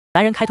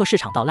男人开拓市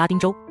场到拉丁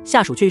州，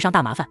下属却遇上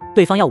大麻烦，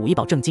对方要5亿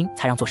保证金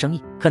才让做生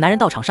意，可男人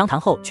到场商谈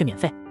后却免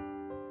费。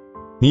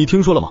你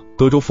听说了吗？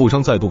德州富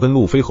商再度跟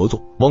路飞合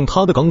作，往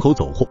他的港口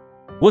走货。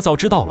我早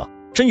知道了，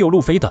真有路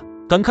飞的，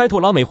敢开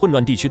拓拉美混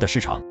乱地区的市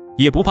场，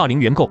也不怕零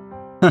元购。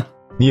哼，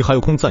你还有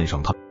空赞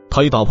赏他？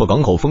他一打破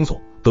港口封锁，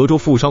德州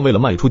富商为了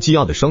卖出积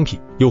压的商品，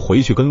又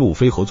回去跟路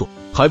飞合作，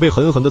还被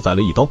狠狠地宰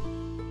了一刀。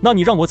那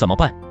你让我怎么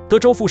办？德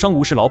州富商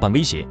无视老板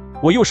威胁，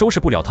我又收拾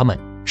不了他们，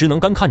只能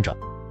干看着。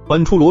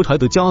搬出罗柴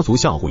的家族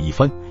吓唬一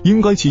番，应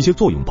该起些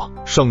作用吧？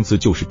上次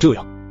就是这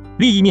样。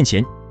利益面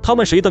前，他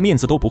们谁的面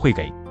子都不会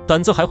给，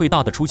胆子还会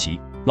大得出奇。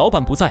老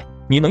板不在，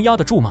你能压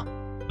得住吗？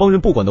帮人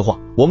不管的话，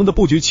我们的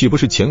布局岂不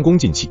是前功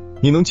尽弃？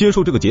你能接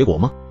受这个结果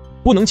吗？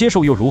不能接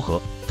受又如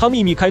何？他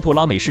秘密开拓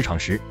拉美市场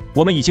时，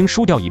我们已经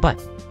输掉一半。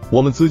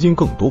我们资金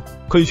更多，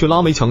可以去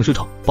拉美抢市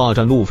场，霸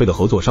占路飞的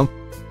合作商。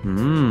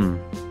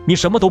你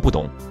什么都不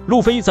懂。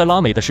路飞在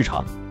拉美的市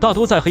场大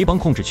多在黑帮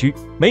控制区，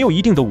没有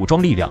一定的武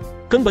装力量，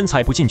根本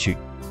踩不进去。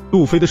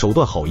路飞的手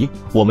段好硬，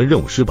我们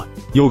任务失败，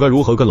又该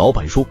如何跟老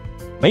板说？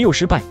没有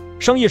失败，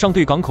商业上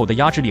对港口的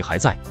压制力还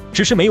在，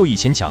只是没有以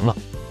前强了。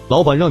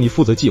老板让你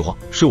负责计划，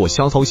是我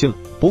瞎操心了。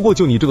不过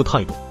就你这个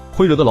态度，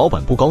会惹得老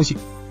板不高兴。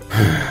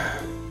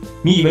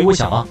你以为我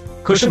想啊？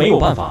可是没有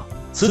办法。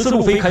此次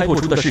路飞开拓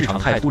出的市场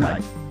太突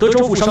然，德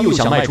州富商又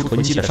想卖出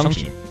囤积的商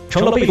品，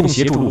成了被动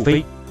协助路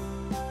飞。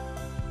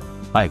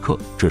艾克，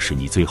这是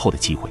你最后的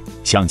机会，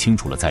想清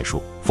楚了再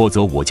说，否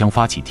则我将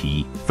发起提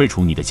议，废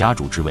除你的家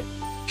主之位。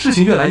事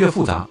情越来越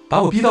复杂，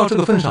把我逼到这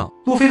个份上，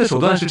路飞的手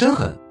段是真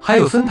狠，还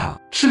有森塔，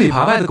吃里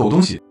扒外的狗东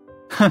西。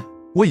哼，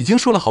我已经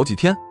说了好几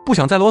天，不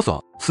想再啰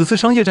嗦。此次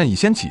商业战已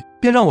掀起，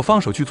便让我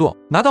放手去做，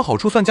拿到好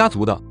处算家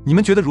族的，你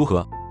们觉得如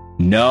何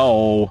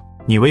 ？No。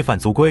你违反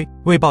族规，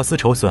为报私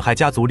仇损害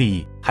家族利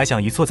益，还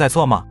想一错再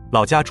错吗？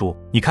老家主，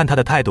你看他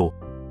的态度。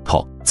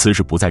好，此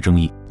事不再争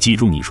议，记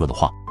住你说的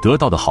话，得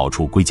到的好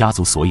处归家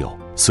族所有，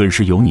损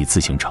失由你自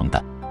行承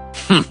担。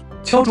哼，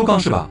敲竹杠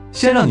是吧？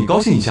先让你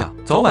高兴一下，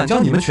早晚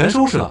将你们全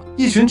收拾了，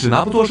一群只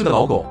拿不做事的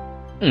老狗。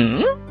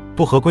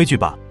不合规矩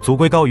吧？族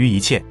规高于一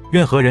切，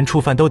任何人触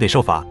犯都得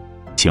受罚。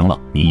行了，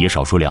你也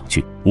少说两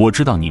句。我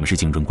知道你们是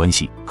竞争关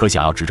系，可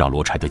想要执掌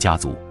罗柴德家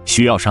族，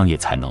需要商业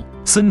才能。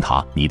森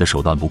塔，你的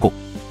手段不够。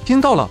听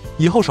到了，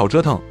以后少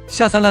折腾，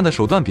下三滥的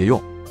手段别用。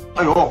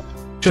哎呦，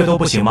这都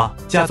不行吗？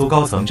家族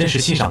高层真是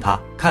欣赏他，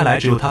看来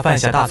只有他犯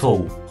下大错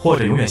误，或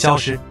者永远消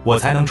失，我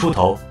才能出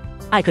头。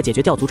艾克解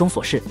决掉族中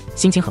琐事，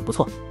心情很不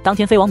错。当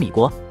天飞往米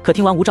国，可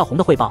听完吴兆宏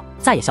的汇报，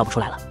再也笑不出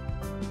来了。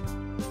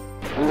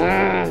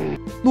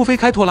路飞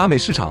开拓拉美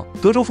市场，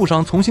德州富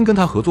商重新跟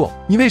他合作，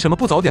你为什么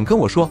不早点跟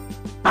我说？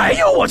哎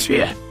呦我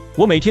去！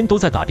我每天都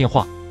在打电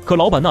话，可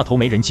老板那头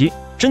没人接，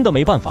真的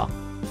没办法。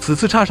此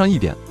次差上一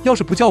点，要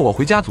是不叫我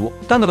回家族，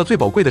耽误了最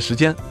宝贵的时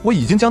间，我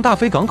已经将大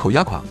飞港口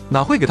压垮，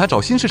哪会给他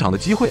找新市场的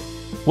机会？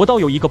我倒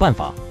有一个办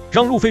法，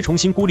让路飞重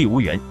新孤立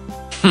无援。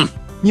哼，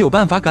你有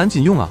办法赶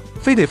紧用啊，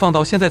非得放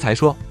到现在才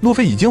说。路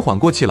飞已经缓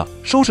过气了，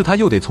收拾他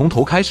又得从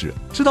头开始。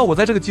知道我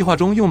在这个计划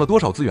中用了多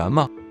少资源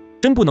吗？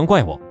真不能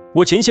怪我，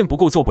我前线不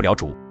够，做不了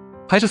主。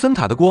还是森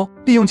塔的锅，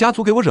利用家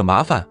族给我惹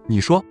麻烦，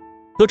你说？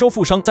德州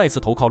富商再次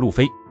投靠路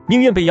飞，宁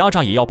愿被压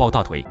榨也要抱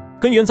大腿，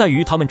根源在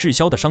于他们滞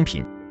销的商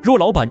品。若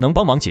老板能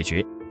帮忙解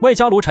决，外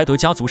加罗柴德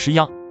家族施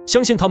压，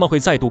相信他们会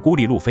再度孤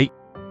立路飞。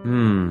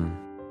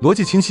逻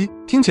辑清晰，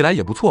听起来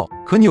也不错。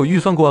可你有预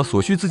算过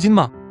所需资金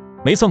吗？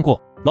没算过，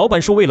老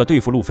板说为了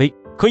对付路飞，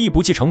可以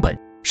不计成本，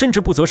甚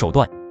至不择手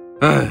段。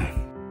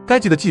该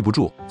记的记不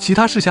住，其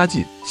他事瞎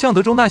记。像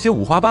德州那些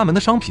五花八门的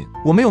商品，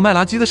我没有卖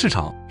垃圾的市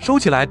场，收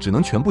起来只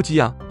能全部积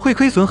压，会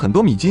亏损很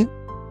多米金。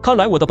看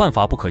来我的办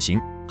法不可行，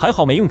还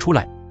好没用出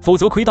来，否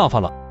则亏大发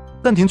了。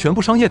暂停全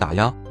部商业打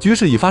压，局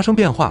势已发生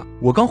变化。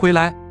我刚回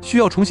来，需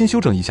要重新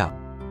修整一下。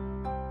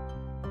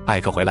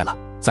艾克回来了，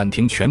暂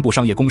停全部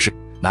商业攻势。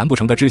难不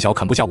成的知晓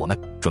啃不下我们，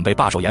准备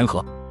罢手言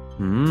和？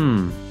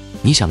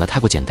你想的太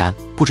过简单，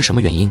不知什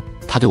么原因，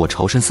他对我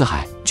仇深似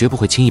海，绝不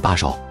会轻易罢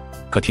手。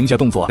可停下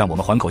动作，让我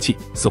们缓口气，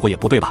似乎也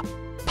不对吧？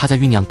他在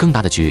酝酿更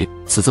大的局，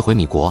此次回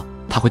米国，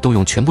他会动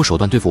用全部手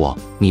段对付我。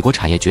米国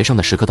产业决胜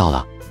的时刻到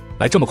了。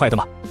来这么快的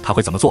吗？他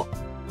会怎么做？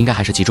应该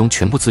还是集中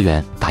全部资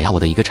源打压我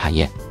的一个产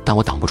业，但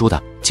我挡不住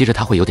的。接着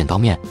他会有点当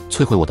面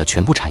摧毁我的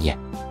全部产业。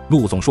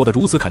陆总说的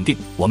如此肯定，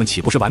我们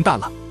岂不是完蛋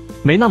了？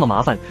没那么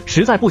麻烦，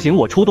实在不行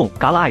我出动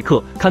嘎了艾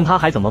克，看他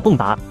还怎么蹦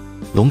跶。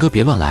龙哥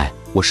别乱来，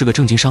我是个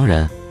正经商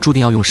人，注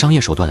定要用商业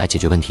手段来解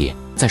决问题。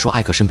再说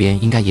艾克身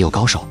边应该也有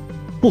高手。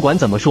不管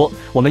怎么说，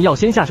我们要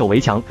先下手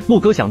为强。陆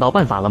哥想到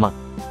办法了吗？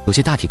有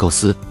些大体构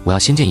思，我要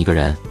先见一个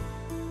人。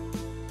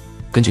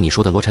根据你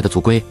说的罗柴的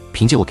族规，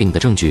凭借我给你的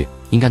证据，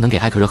应该能给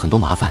艾克惹很多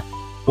麻烦。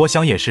我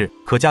想也是，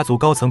可家族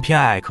高层偏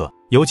爱艾克，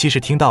尤其是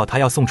听到他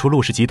要送出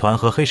陆氏集团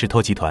和黑石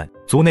头集团，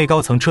族内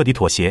高层彻底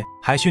妥协，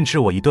还训斥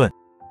我一顿。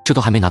这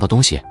都还没拿到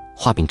东西，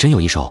画饼真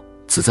有一手。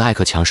此次艾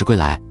克强势归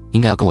来，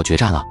应该要跟我决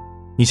战了。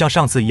你像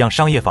上次一样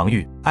商业防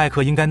御，艾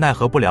克应该奈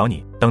何不了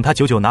你。等他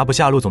久久拿不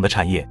下陆总的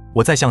产业，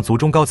我再向族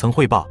中高层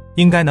汇报，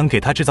应该能给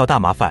他制造大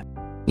麻烦。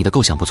你的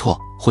构想不错，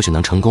或许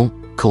能成功，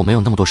可我没有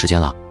那么多时间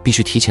了，必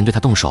须提前对他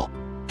动手。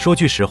说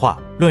句实话，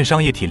论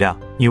商业体量，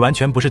你完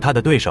全不是他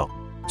的对手，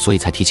所以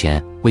才提前。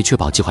为确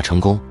保计划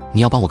成功，你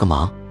要帮我个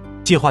忙。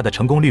计划的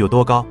成功率有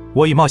多高？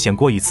我已冒险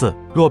过一次，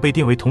若被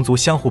定为同族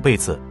相互背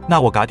刺，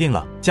那我嘎定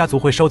了，家族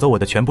会收走我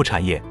的全部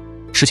产业。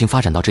事情发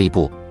展到这一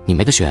步，你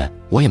没得选，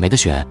我也没得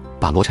选，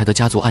把罗柴德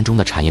家族暗中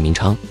的产业名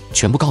称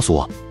全部告诉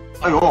我。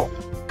哎呦，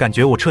感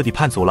觉我彻底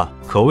叛族了。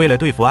可为了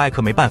对付艾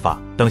克没办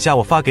法，等下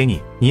我发给你，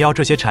你要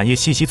这些产业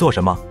信息做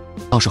什么？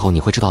到时候你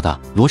会知道的。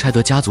罗柴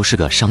德家族是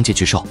个商界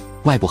巨兽，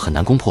外部很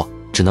难攻破，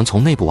只能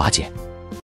从内部瓦解。